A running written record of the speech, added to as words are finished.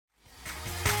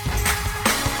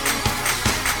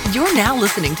You're now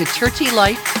listening to Churchy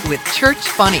Life with Church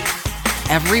Funny.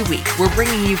 Every week, we're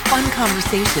bringing you fun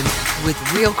conversations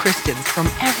with real Christians from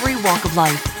every walk of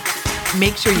life.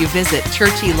 Make sure you visit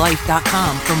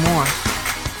churchylife.com for more.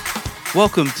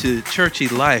 Welcome to Churchy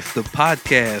Life, the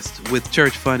podcast with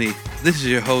Church Funny. This is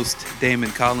your host,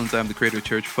 Damon Collins. I'm the creator of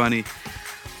Church Funny.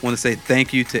 I want to say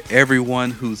thank you to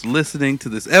everyone who's listening to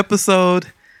this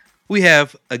episode. We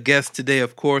have a guest today,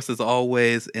 of course, as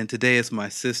always, and today is my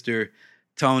sister,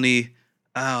 Tony.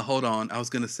 Hold on. I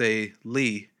was going to say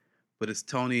Lee, but it's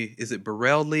Tony. Is it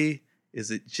Burrell Lee?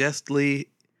 Is it Just Lee?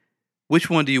 Which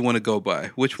one do you want to go by?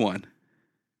 Which one?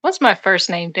 What's my first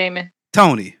name, Damon?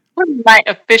 Tony. What is my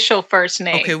official first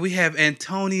name? Okay, we have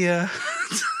Antonia.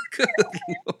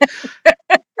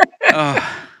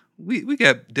 We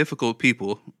got difficult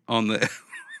people on the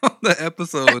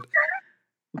episode.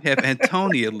 We have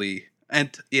Antonia Lee.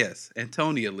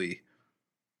 Antonia Lee.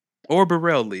 Or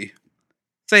Burrell Lee.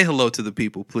 Say hello to the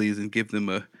people, please, and give them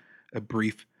a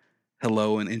brief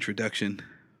hello and introduction.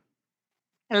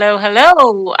 Hello,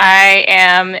 hello. I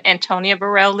am Antonia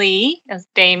Burrell Lee, as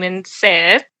Damon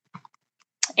said.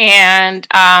 And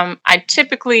I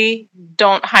typically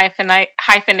don't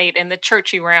hyphenate in the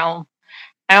churchy realm.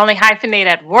 I only hyphenate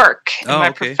at work in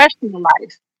my professional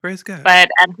life. Praise God. But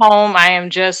at home, I am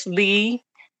just Lee.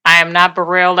 I am not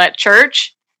Burrell at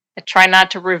church. I try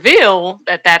not to reveal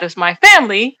that is my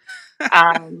family.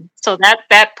 So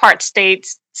that part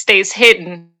stays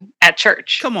hidden at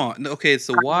church. Come on. Okay,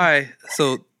 so why?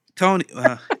 So Tony,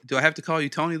 do I have to call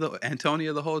you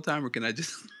Antonia the whole time, or can I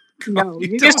just call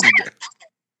you Tony?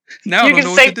 Now I don't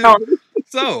know what to do. Tony.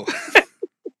 So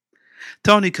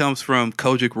Tony comes from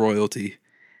Kojic royalty.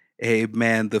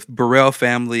 The Burrell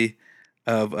family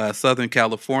of Southern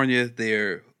California.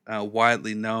 They're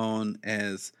widely known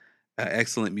as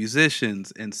excellent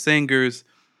musicians and singers.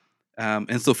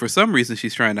 And so for some reason,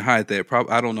 she's trying to hide that.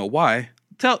 I don't know why.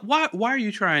 Why are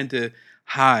you trying to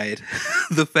hide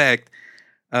the fact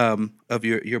of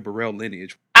your Burrell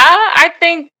lineage? I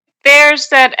think there's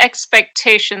that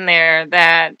expectation there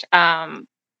that,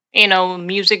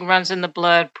 music runs in the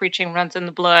blood, preaching runs in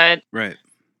the blood. Right.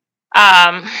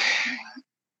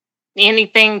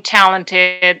 Anything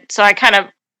talented. So I kind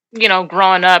of,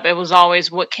 growing up, it was always,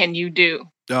 what can you do?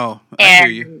 Oh, I hear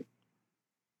you.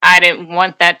 I didn't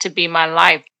want that to be my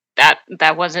life.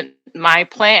 That wasn't my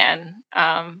plan.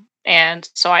 And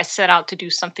so I set out to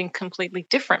do something completely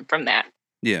different from that.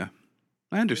 Yeah,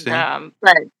 I understand.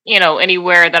 But,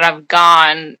 anywhere that I've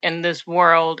gone in this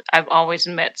world, I've always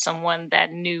met someone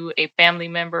that knew a family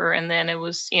member. And then it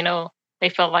was, they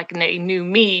felt like they knew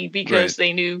me because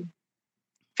they knew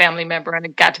family member, and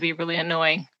it got to be really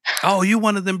annoying. Oh, you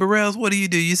one of them Burrells? What do?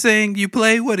 You sing? You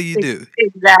play? What do you do?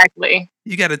 Exactly.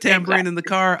 You got a tambourine in the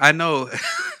car? I know.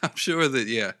 I'm sure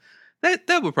that,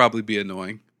 that would probably be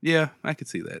annoying. Yeah, I could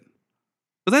see that.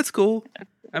 But that's cool.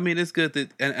 I mean, it's good that,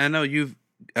 and I know you've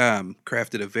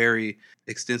crafted a very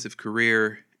extensive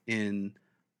career in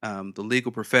the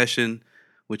legal profession,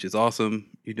 which is awesome.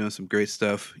 You're doing some great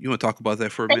stuff. You want to talk about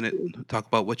that for a minute? Talk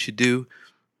about what you do?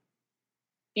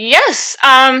 Yes.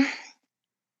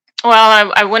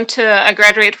 Well, I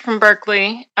graduated from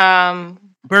Berkeley.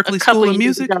 Berkeley School of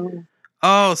Music?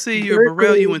 Oh, see, you're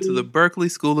Burrell. You went to the Berkeley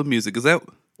School of Music. Is that?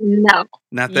 No.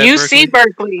 Not that UC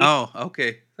Berkeley. Oh,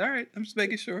 okay. All right. I'm just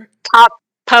making sure. Top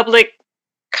public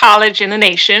college in the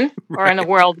nation, or in the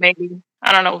world, maybe.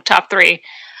 I don't know, top 3.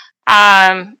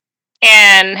 And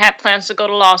had plans to go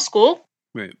to law school.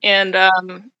 Right. And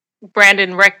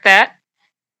Brandon wrecked that.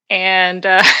 And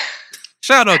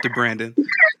shout out to Brandon.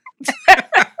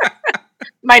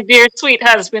 My dear sweet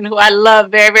husband, who I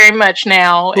love very, very much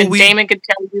now. And Damon can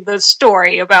tell you the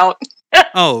story about.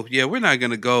 Oh, yeah. We're not going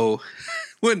to go.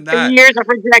 We're not. Years of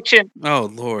rejection.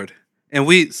 Oh, Lord. And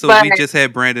we just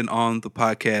had Brandon on the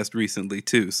podcast recently,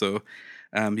 too. So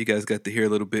you guys got to hear a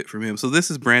little bit from him. So this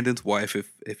is Brandon's wife,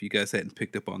 if you guys hadn't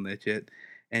picked up on that yet.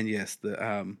 And yes,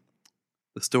 the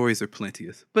stories are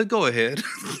plenteous. But go ahead.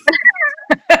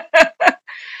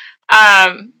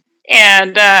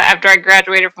 And after I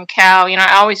graduated from Cal,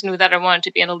 I always knew that I wanted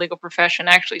to be in the legal profession,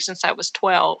 actually, since I was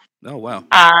 12. Oh, wow.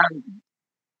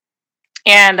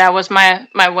 And that was my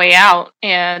way out,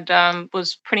 and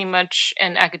was pretty much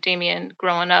in academia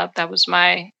growing up. That was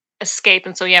my escape.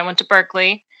 And so, I went to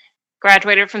Berkeley,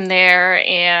 graduated from there,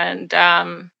 and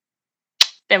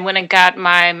then went and got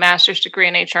my master's degree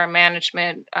in HR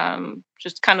management,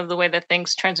 just kind of the way that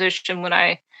things transitioned when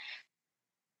I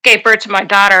gave birth to my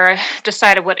daughter. I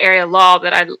decided what area of law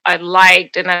that I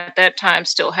liked, and at that time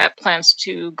still had plans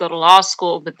to go to law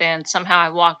school, but then somehow I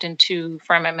walked into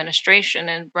firm administration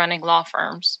and running law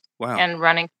firms. Wow. And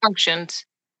running functions.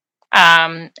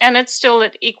 And it's still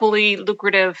an equally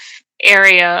lucrative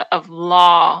area of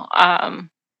law,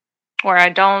 where I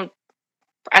don't,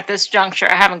 at this juncture,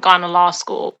 I haven't gone to law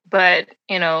school, but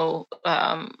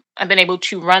I've been able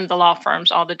to run the law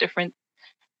firms, all the different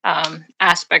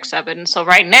aspects of it. And so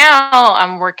right now,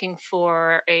 I'm working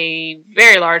for a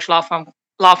very large law firm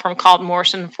called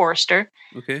Morrison Forrester.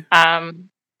 Okay.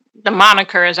 The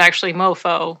moniker is actually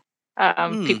MoFo.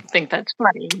 People think that's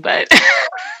funny, but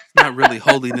not really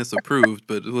holiness approved,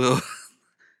 but well.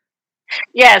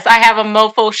 Yes, I have a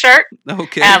MoFo shirt.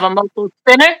 Okay. I have a MoFo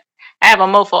spinner. I have a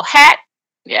MoFo hat.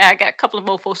 Yeah, I got a couple of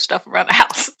MoFo stuff around the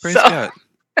house. Praise God.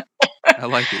 I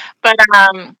like it. But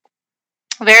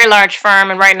very large firm,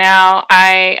 and right now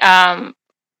I'm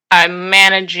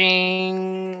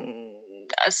managing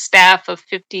a staff of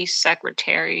 50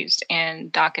 secretaries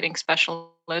and docketing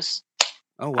specialists.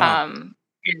 Oh wow!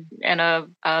 And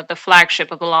the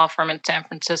flagship of the law firm in San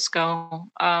Francisco,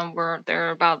 where there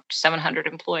are about 700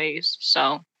 employees.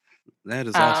 So that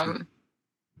is awesome.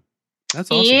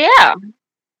 That's awesome. Yeah.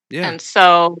 Yeah. And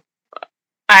so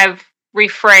I've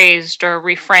rephrased or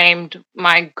reframed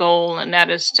my goal, and that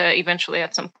is to eventually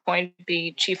at some point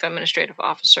be chief administrative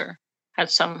officer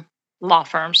at some law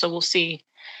firm. So we'll see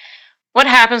what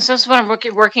happens. That's what I'm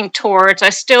working towards. I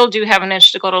still do have an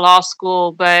itch to go to law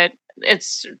school, but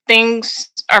things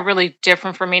are really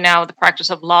different for me now with the practice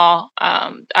of law.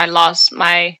 I lost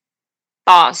my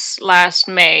boss last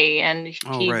May, and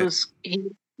he was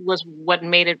what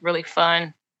made it really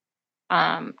fun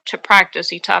to practice.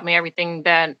 He taught me everything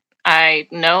that I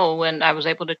know, and I was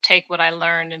able to take what I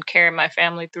learned and carry my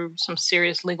family through some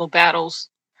serious legal battles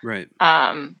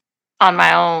on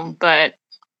my own. But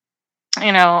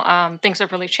things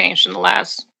have really changed in the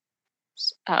last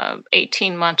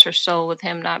 18 months or so with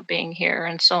him not being here,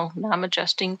 and so now I'm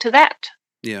adjusting to that.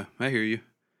 Yeah, I hear you.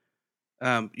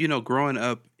 Growing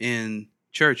up in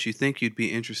church, you think you'd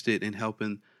be interested in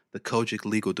helping the Kojic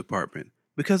legal department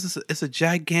because it's a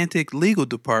gigantic legal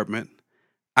department.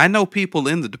 I know people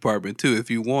in the department too. If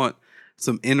you want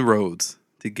some inroads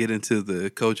to get into the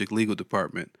Kojic legal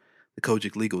department, the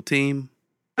Kojic legal team.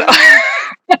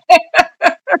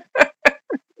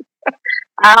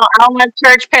 I'll let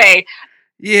church pay.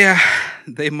 Yeah,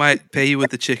 they might pay you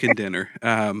with the chicken dinner.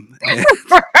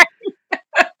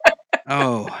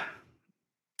 Oh,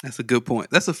 that's a good point.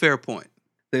 That's a fair point.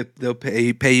 They'll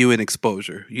pay you in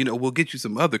exposure. We'll get you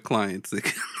some other clients.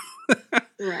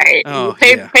 Right. Oh,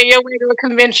 pay your way to a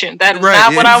convention. That is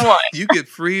not what I want. You get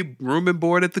free room and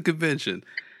board at the convention.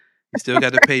 You still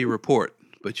got to pay your report,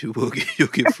 but you'll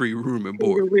get free room and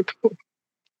board.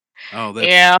 Oh,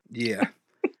 yeah.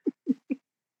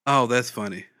 Oh, that's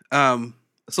funny.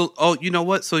 You know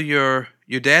what? So your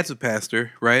dad's a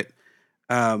pastor, right?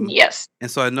 Yes. And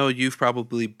so I know you've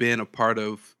probably been a part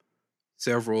of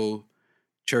several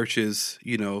churches,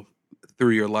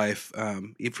 through your life,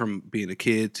 from being a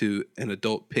kid to an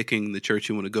adult picking the church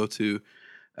you want to go to.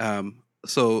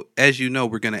 So as you know,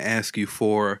 we're going to ask you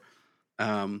for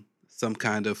some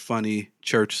kind of funny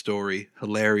church story,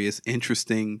 hilarious,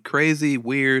 interesting, crazy,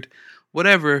 weird,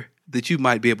 whatever that you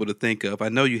might be able to think of. I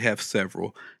know you have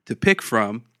several to pick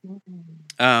from.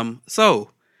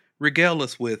 So regale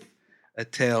us with a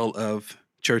tale of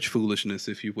church foolishness,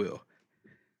 if you will.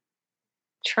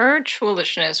 Church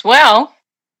foolishness. Well,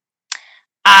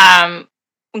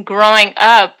 growing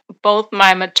up, both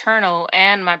my maternal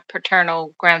and my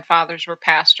paternal grandfathers were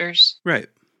pastors. Right.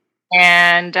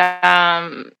 And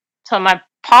so my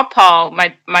pawpaw,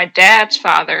 my dad's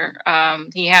father,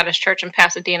 he had his church in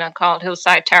Pasadena called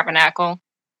Hillside Tabernacle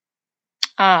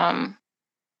on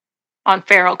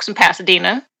Fair Oaks in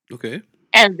Pasadena. Okay.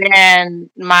 And then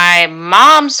my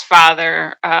mom's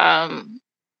father,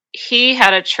 he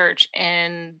had a church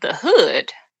in the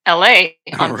hood, LA,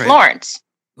 on Florence.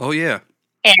 Oh, yeah.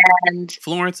 And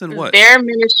Florence and what? Their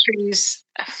ministries,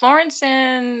 Florence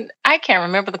and, I can't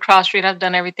remember the cross street. I've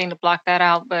done everything to block that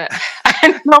out, but I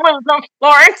know it was on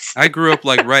Florence. I grew up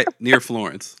right near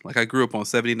Florence. I grew up on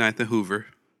 79th and Hoover.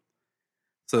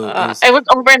 So it was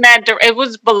over in that. It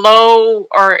was below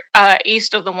or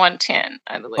east of the 110,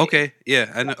 I believe. Okay,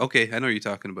 yeah, I know. Okay, I know what you're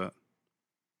talking about.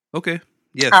 Okay,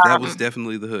 yes, that was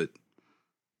definitely the hood.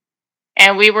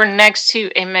 And we were next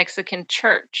to a Mexican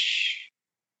church,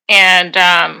 and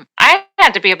I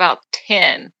had to be about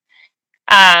 10.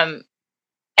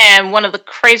 And one of the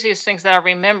craziest things that I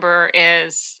remember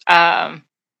is,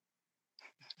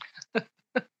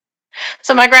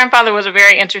 so my grandfather was a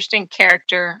very interesting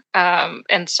character,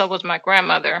 and so was my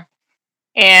grandmother.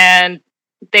 And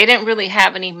they didn't really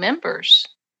have any members.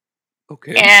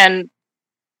 Okay. And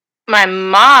my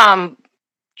mom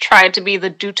tried to be the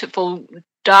dutiful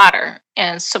daughter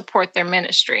and support their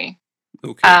ministry.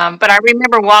 Okay. But I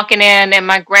remember walking in, and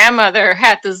my grandmother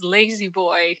had this lazy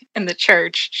boy in the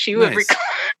church. She would Nice.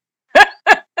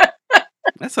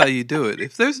 That's how you do it.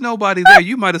 If there's nobody there,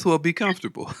 you might as well be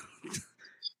comfortable.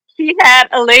 She had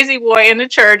a lazy boy in the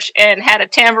church and had a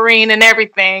tambourine and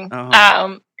everything.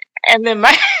 And then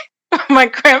my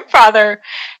grandfather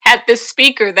had this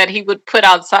speaker that he would put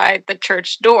outside the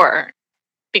church door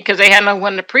because they had no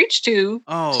one to preach to.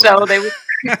 Oh. So they would.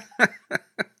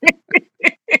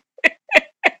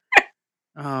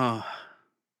 Oh.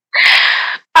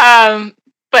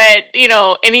 But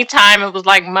anytime it was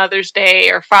like Mother's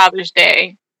Day or Father's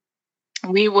Day,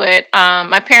 we would.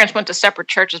 My parents went to separate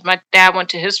churches. My dad went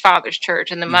to his father's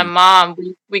church, and then my mom.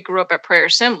 We grew up at Prayer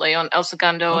Assembly on El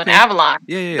Segundo and Avalon.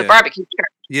 Yeah. The barbecue church.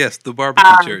 Yes, the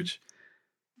barbecue church.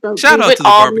 So shout out to the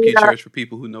barbecue church for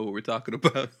people who know what we're talking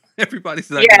about. Everybody's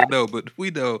not going to know, but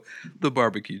we know the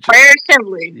barbecue church. Prayer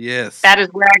Assembly. Yes. That is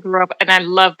where I grew up, and I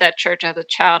loved that church as a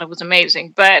child. It was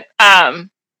amazing. But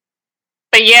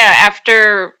yeah,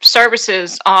 after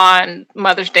services on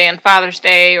Mother's Day and Father's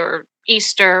Day or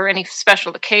Easter or any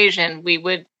special occasion, we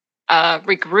would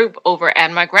regroup over at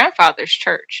my grandfather's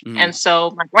church. And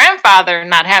so my grandfather,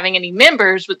 not having any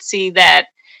members, would see that,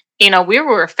 we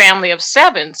were a family of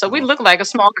 7. So we looked like a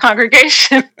small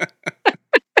congregation.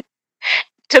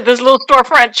 To this little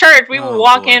storefront church, we would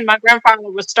walk in. My grandfather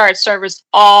would start service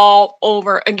all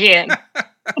over again.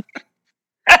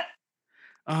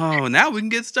 Oh, now we can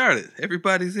get started.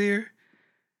 Everybody's here.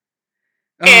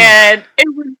 Oh. And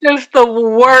it was just the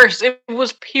worst. It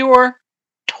was pure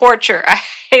torture. I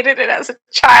hated it as a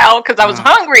child because I was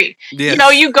hungry. Yes.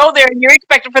 You go there and you're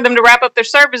expecting for them to wrap up their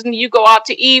service and you go out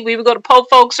to eat. We would go to Po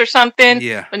Folks or something.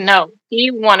 Yeah. But no, he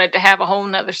wanted to have a whole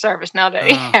nother service now that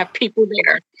he had people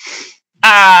there.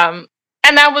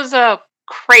 And that was a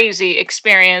crazy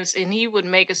experience, and he would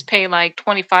make us pay like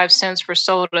 25 cents for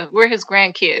soda. We're his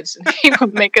grandkids, and he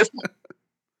would make us.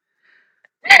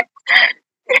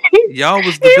 Y'all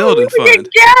was the building fund.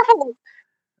 Careful.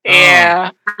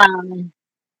 Yeah.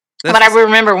 But I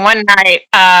remember one night,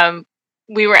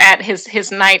 we were at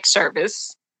his night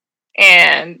service,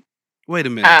 and wait a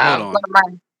minute, hold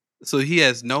on. So he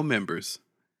has no members.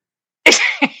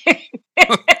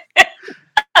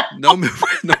 No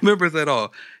members at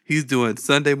all. He's doing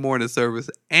Sunday morning service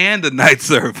and the night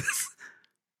service.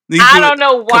 I don't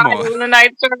know why in the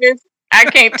night service. I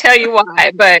can't tell you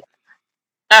why, but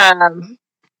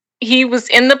he was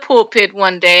in the pulpit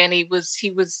one day and he was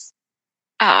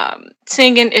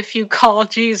singing "If You Call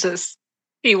Jesus,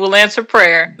 He Will Answer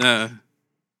Prayer."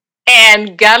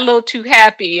 And got a little too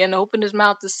happy and opened his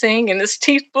mouth to sing, and his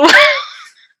teeth blew.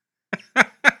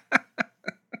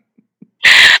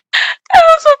 That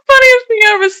was the funniest thing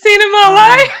I've ever seen in my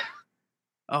life.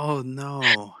 Oh,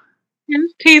 no.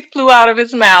 His teeth flew out of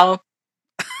his mouth.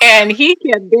 And he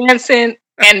kept dancing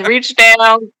and reached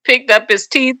down, picked up his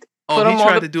teeth. Oh, he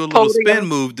tried to do a little spin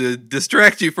move to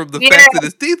distract you from the fact that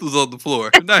his teeth was on the floor.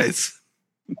 Nice.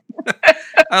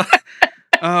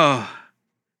 I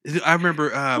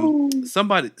remember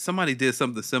somebody did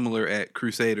something similar at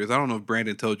Crusaders. I don't know if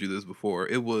Brandon told you this before.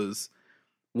 It was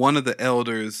one of the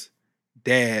elders'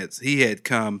 dads. He had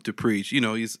come to preach.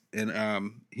 He's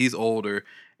older,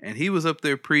 and he was up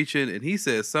there preaching, and he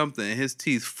said something, and his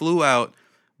teeth flew out,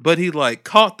 but he like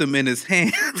caught them in his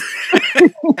hand.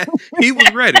 He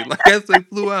was ready, like as they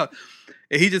flew out,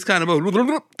 and he just kind of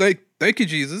thank you,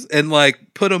 Jesus, and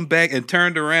like put them back and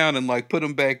turned around and like put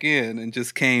them back in and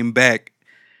just came back.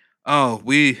 Oh,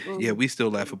 we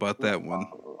still laugh about that one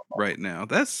right now.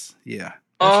 That's deep.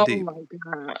 My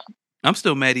God. I'm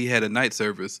still mad he had a night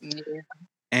service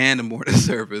and a morning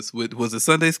service. Was it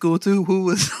Sunday school too? Who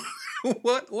was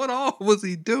what all was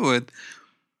he doing?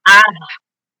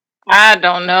 I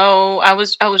don't know. I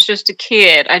was just a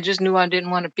kid. I just knew I didn't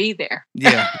want to be there.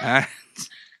 Yeah.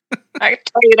 I can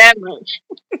tell you that much.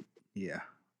 Yeah.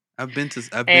 I've been to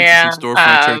some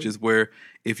storefront churches where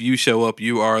if you show up,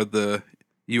 you are the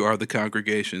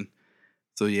congregation.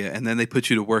 So yeah, and then they put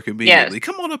you to work immediately. Yes.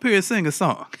 Come on up here and sing a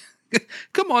song.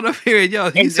 Come on up here and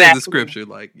y'all. He said the scripture.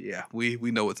 Like, yeah, we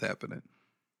know what's happening.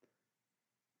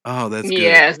 Oh, that's good.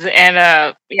 Yes,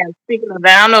 and speaking of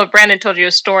that, I don't know if Brandon told you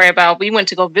a story about we went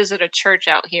to go visit a church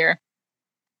out here,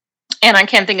 and I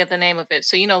can't think of the name of it.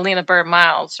 So Lena Bird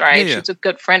Miles, right? Yeah. She's a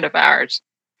good friend of ours,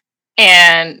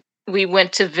 and we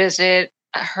went to visit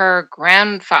her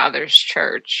grandfather's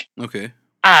church. Okay.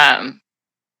 And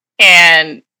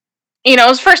it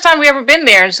was the first time we ever been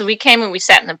there, and so we came and we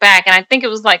sat in the back, and I think it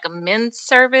was like a men's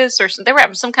service or they were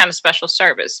having some kind of special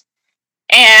service,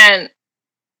 and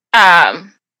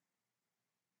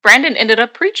Brandon ended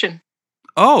up preaching.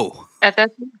 Oh. At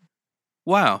that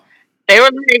Wow. They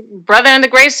were like, brother in the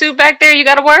gray suit back there, you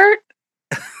got a word?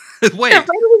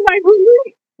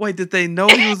 Wait, did they know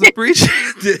he was a preacher?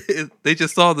 They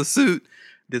just saw the suit.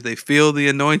 Did they feel the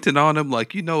anointing on him?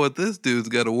 Like, you know what, this dude's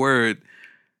got a word.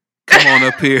 Come on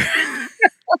up here.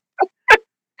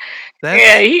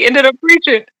 Yeah, he ended up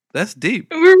preaching. That's deep.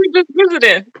 We were just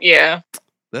visiting. Yeah.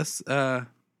 That's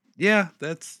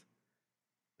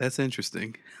that's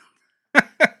interesting.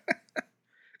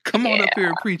 Come on up here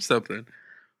and preach something.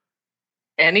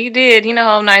 And he did. You know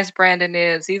how nice Brandon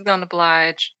is. He's gonna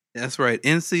oblige. That's right.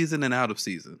 In season and out of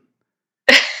season.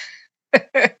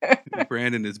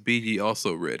 Brandon is BG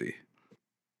also ready.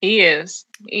 He is.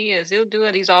 He'll do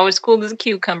it. He's always cool as a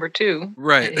cucumber too.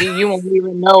 Right. You won't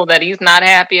even know that he's not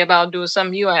happy about doing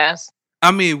something you ask. I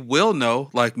mean, we'll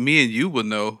know. Like, me and you will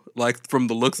know. Like, from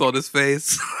the looks on his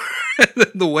face.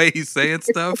 The way he's saying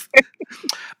stuff.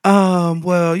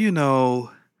 Well, you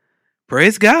know,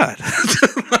 praise God.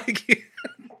 Like,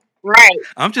 right.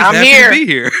 I'm just happy to be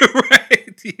here.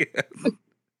 Right.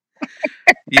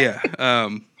 Yeah.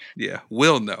 Yeah.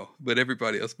 We'll know, but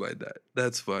everybody else might not.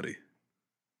 That's funny.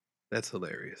 That's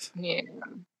hilarious. Yeah.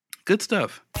 Good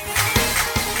stuff.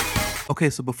 Okay,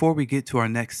 so before we get to our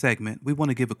next segment, we want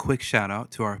to give a quick shout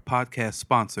out to our podcast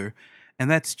sponsor, and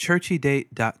that's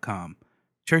churchydate.com.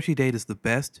 ChurchyDate is the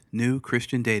best new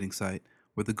Christian dating site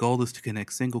where the goal is to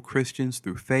connect single Christians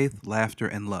through faith, laughter,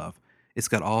 and love. It's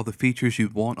got all the features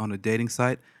you'd want on a dating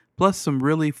site, plus some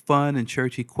really fun and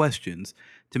churchy questions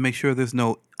to make sure there's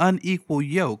no unequal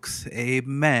yokes,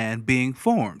 amen, being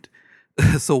formed.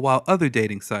 So while other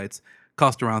dating sites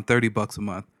cost around $30 a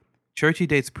month,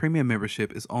 ChurchyDate's premium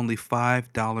membership is only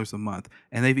 $5 a month,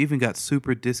 and they've even got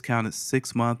super discounted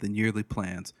 6-month and yearly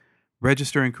plans.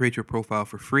 Register and create your profile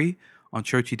for free on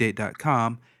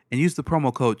churchydate.com and use the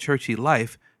promo code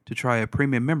ChurchyLife to try a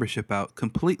premium membership out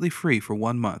completely free for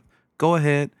 1 month. Go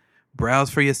ahead, browse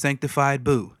for your sanctified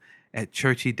boo at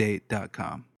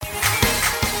churchydate.com.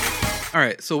 All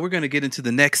right, so we're going to get into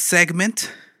the next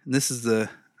segment. This is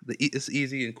it's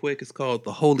easy and quick. It's called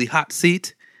the Holy Hot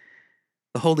Seat.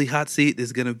 The Holy Hot Seat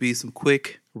is going to be some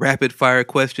quick, rapid fire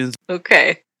questions.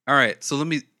 Okay. All right, so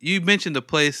you mentioned a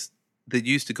place that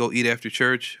you used to go eat after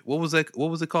church. What was that? What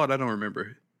was it called? I don't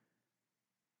remember.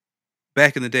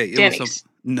 Back in the day. Denny's. Was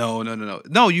No.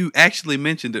 No, you actually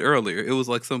mentioned it earlier. It was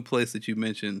like some place that you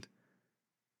mentioned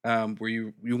where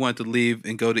you wanted to leave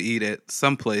and go to eat at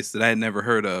some place that I had never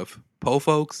heard of. Po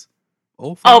Folks?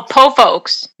 Oh, Po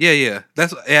Folks. Yeah.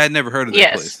 I'd never heard of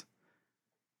that place.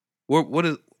 What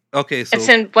is okay, so it's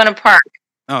in Buena Park.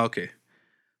 Oh, okay.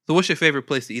 So what's your favorite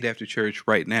place to eat after church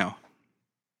right now?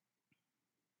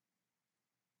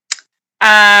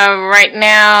 Right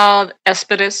now,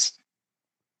 Espadis.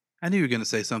 I knew you were going to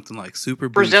say something like super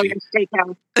Brazilian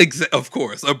steakhouse. Of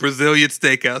course, a Brazilian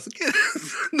steakhouse.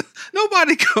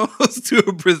 Nobody goes to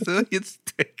a Brazilian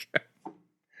steakhouse.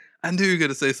 I knew you were going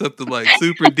to say something like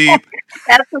super deep.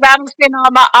 That's because I'm spending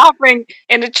all my offering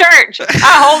in the church.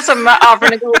 I hold some of my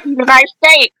offering to go eat a nice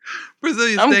steak.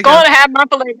 Brazilian I'm steakhouse. going to have my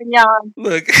filet mignon.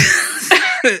 Look,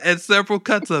 and several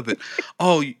cuts of it.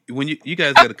 Oh, when you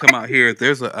guys got to come out here.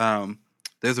 There's a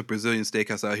Brazilian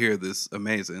steakhouse out here that's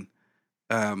amazing.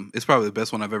 It's probably the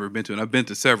best one I've ever been to, and I've been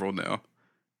to several now.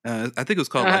 I think it was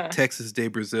called like Texas de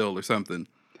Brazil or something.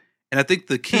 And I think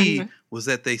the key was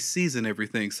that they season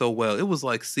everything so well. It was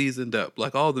like seasoned up.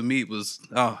 Like all the meat was,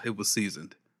 it was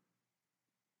seasoned.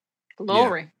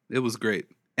 Glory. Yeah, it was great.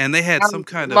 And they had some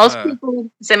kind of... Most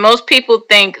people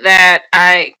think that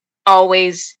I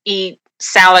always eat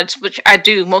salads, which I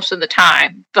do most of the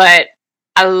time. But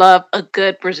I love a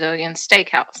good Brazilian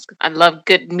steakhouse. I love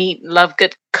good meat, love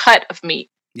good cut of meat.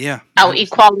 Yeah. I'll eat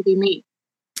quality meat.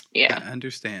 Yeah. I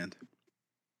understand.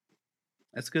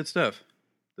 That's good stuff.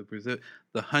 The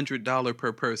 $100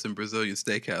 per person Brazilian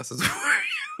steakhouse is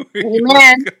where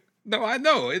Amen. No, I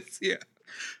know. It's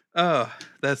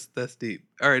that's deep.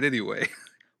 All right, anyway.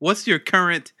 What's your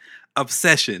current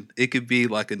obsession? It could be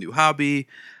like a new hobby,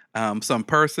 some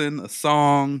person, a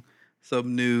song,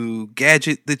 some new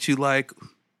gadget that you like.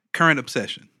 Current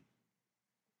obsession.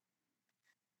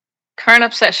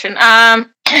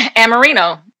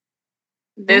 Amarino.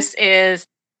 This is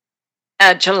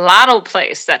a gelato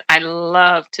place that I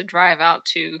love to drive out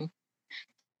to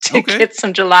get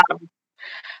some gelato.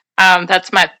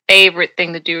 That's my favorite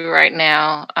thing to do right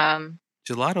now.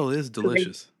 Gelato is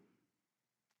delicious.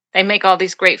 They make all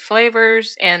these great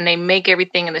flavors, and they make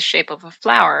everything in the shape of a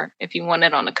flower. If you want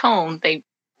it on a cone, they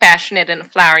fashion it in a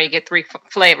flower. You get 3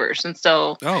 flavors, and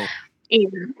so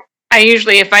I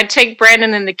usually, if I take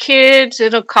Brandon and the kids,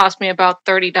 it'll cost me about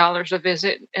 $30 a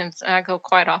visit, and I go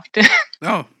quite often.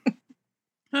 Oh,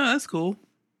 Oh, that's cool.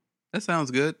 That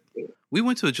sounds good. We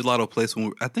went to a gelato place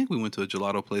I think we went to a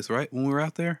gelato place, right? When we were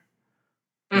out there?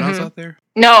 When I was out there?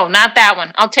 No, not that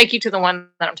one. I'll take you to the one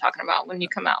that I'm talking about when you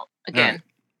come out again.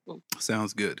 Right.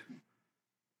 Sounds good.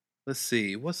 Let's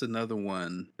see. What's another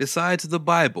one? Besides the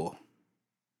Bible,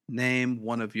 name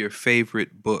one of your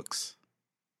favorite books.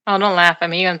 Oh, don't laugh at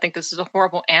me. You're going to think this is a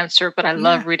horrible answer, but I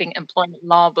love reading employment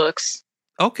law books.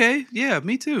 Okay. Yeah,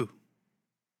 me too.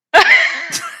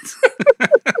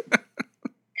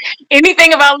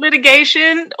 Anything about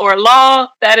litigation or law,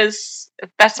 that's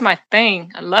my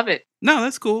thing. I love it. No,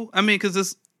 that's cool. I mean, because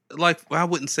it's like, I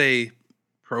wouldn't say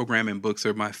programming books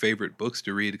are my favorite books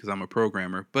to read because I'm a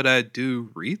programmer, but I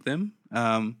do read them.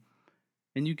 And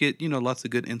you get, lots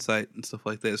of good insight and stuff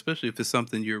like that, especially if it's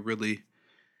something you're really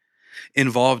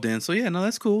involved in. So yeah, no,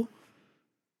 that's cool.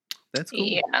 That's cool.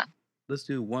 Yeah. Let's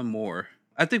do one more.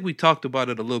 I think we talked about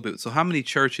it a little bit. So how many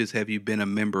churches have you been a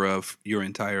member of your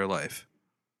entire life?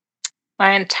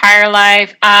 My entire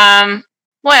life.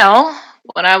 Well,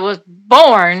 when I was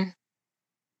born,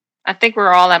 I think we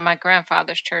were all at my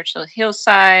grandfather's church. So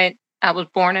Hillside, I was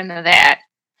born into that.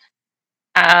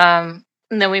 And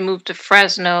then we moved to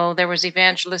Fresno. There was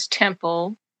Evangelist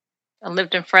Temple. I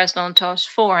lived in Fresno until I was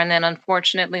 4. And then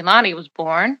unfortunately, Lonnie was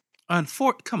born.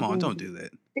 Come on, don't do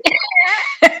that.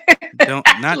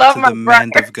 Not to the man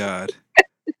of God.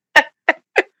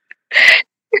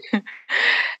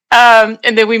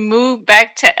 And then we moved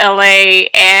back to LA,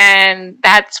 and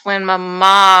that's when my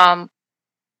mom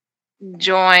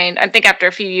joined. I think after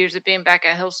a few years of being back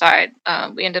at Hillside,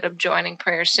 we ended up joining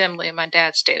Prayer Assembly, and my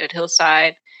dad stayed at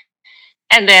Hillside.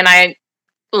 And then I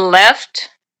left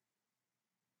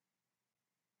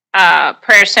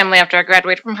Prayer Assembly after I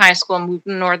graduated from high school and moved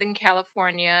to Northern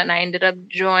California, and I ended up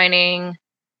joining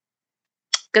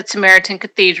Good Samaritan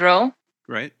Cathedral.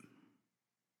 Right.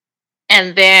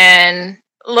 And then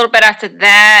a little bit after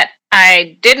that,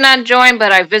 I did not join,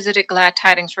 but I visited Glad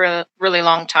Tidings for a really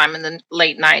long time in the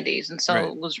late 90s. And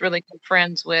so was really good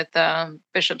friends with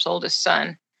Bishop's oldest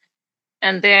son.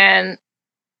 And then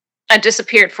I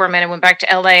disappeared for a minute, went back to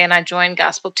LA, and I joined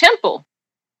Gospel Temple.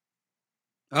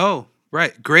 Oh,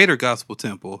 right. Greater Gospel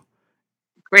Temple.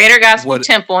 Greater Gospel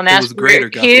Temple. And that's Greater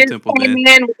Gospel Temple, came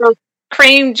in with those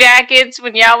cream jackets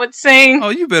when y'all would sing. Oh,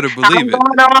 you better believe it.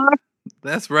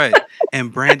 That's right.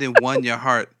 And Brandon won your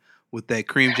heart with that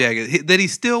cream jacket that he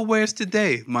still wears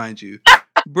today, mind you.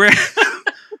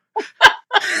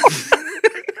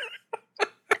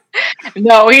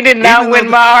 No, he did not win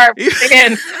my heart.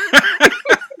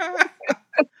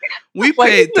 We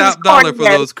paid top dollar for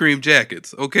those cream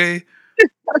jackets, okay?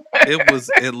 It was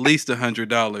at least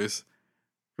 $100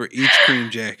 for each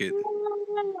cream jacket.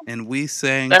 And we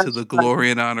sang to the glory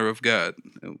and honor of God.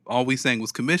 All we sang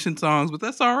was commission songs, but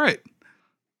that's all right.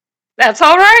 That's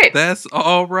all right. That's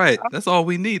all right. That's all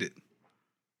we needed.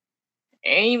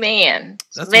 Amen.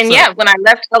 So then, when I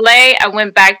left LA, I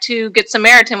went back to Good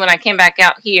Samaritan when I came back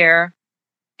out here.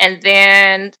 And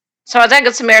then, so I was at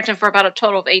Good Samaritan for about a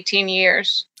total of 18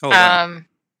 years. Oh, wow.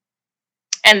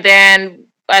 And then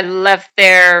I left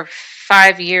there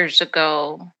 5 years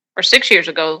ago, or 6 years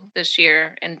ago this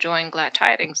year, and joined Glad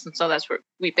Tidings. And so that's where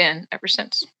we've been ever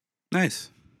since. Nice.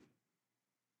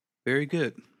 Very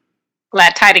good.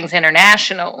 Glad Tidings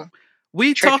International.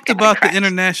 We talked about the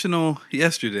international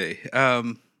yesterday.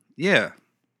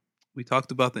 We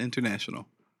talked about the international.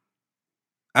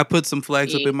 I put some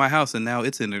flags up in my house, and now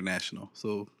it's international.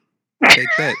 So take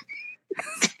that.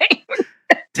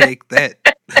 Take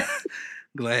that.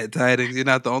 Glad Tidings. You're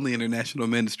not the only international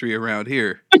ministry around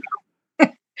here.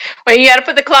 Well, you got to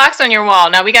put the clocks on your wall.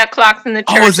 Now we got clocks in the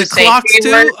church. Oh, is it clocks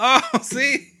too? Oh,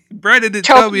 see, Brandon didn't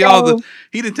tell me all the.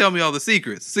 He didn't tell me all the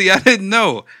secrets. See, I didn't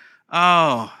know.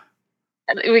 Oh.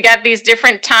 We got these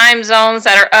different time zones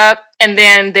that are up, and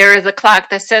then there is a clock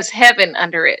that says heaven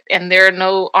under it, and there are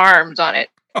no arms on it.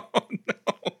 Oh no!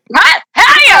 What?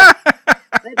 Hell yeah!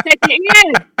 Let's take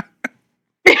it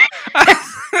in.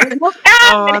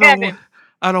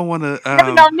 I don't want to.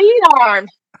 Heaven don't need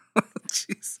arms.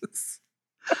 Jesus.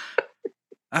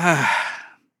 All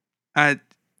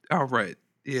right.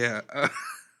 Yeah.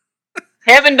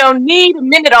 Heaven don't need a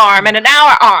minute arm and an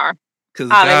hour arm. Because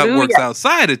God works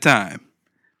outside of time.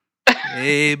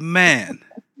 Amen.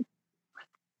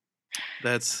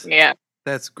 That's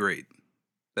great.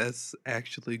 That's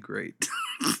actually great.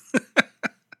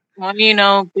 Well,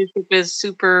 Bishop is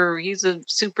he's a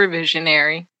super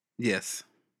visionary. Yes.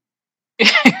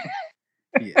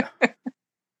 Yeah.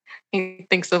 He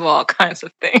thinks of all kinds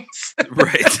of things.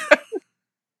 Right.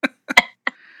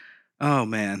 Oh,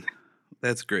 man.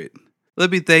 That's great. Let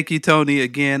me thank you, Tony,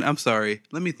 again. I'm sorry.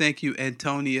 Let me thank you,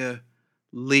 Antonia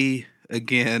Lee,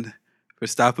 again for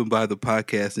stopping by the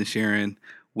podcast and sharing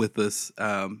with us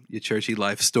your churchy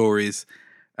life stories.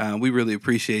 We really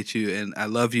appreciate you, and I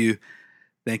love you.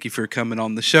 Thank you for coming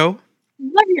on the show.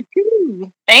 Love you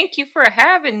too. Thank you for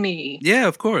having me. Yeah,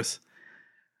 of course.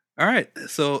 All right.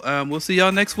 So we'll see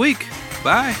y'all next week.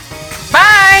 Bye.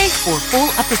 Bye. For full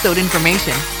episode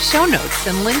information, show notes,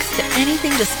 and links to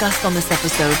anything discussed on this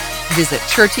episode, visit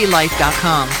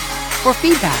churchylife.com. For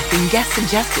feedback and guest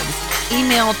suggestions,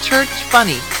 email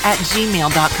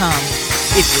churchfunny@gmail.com.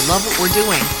 If you love what we're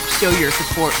doing, show your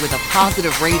support with a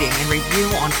positive rating and review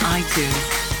on iTunes.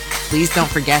 Please don't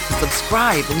forget to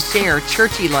subscribe and share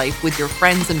Churchy Life with your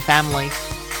friends and family.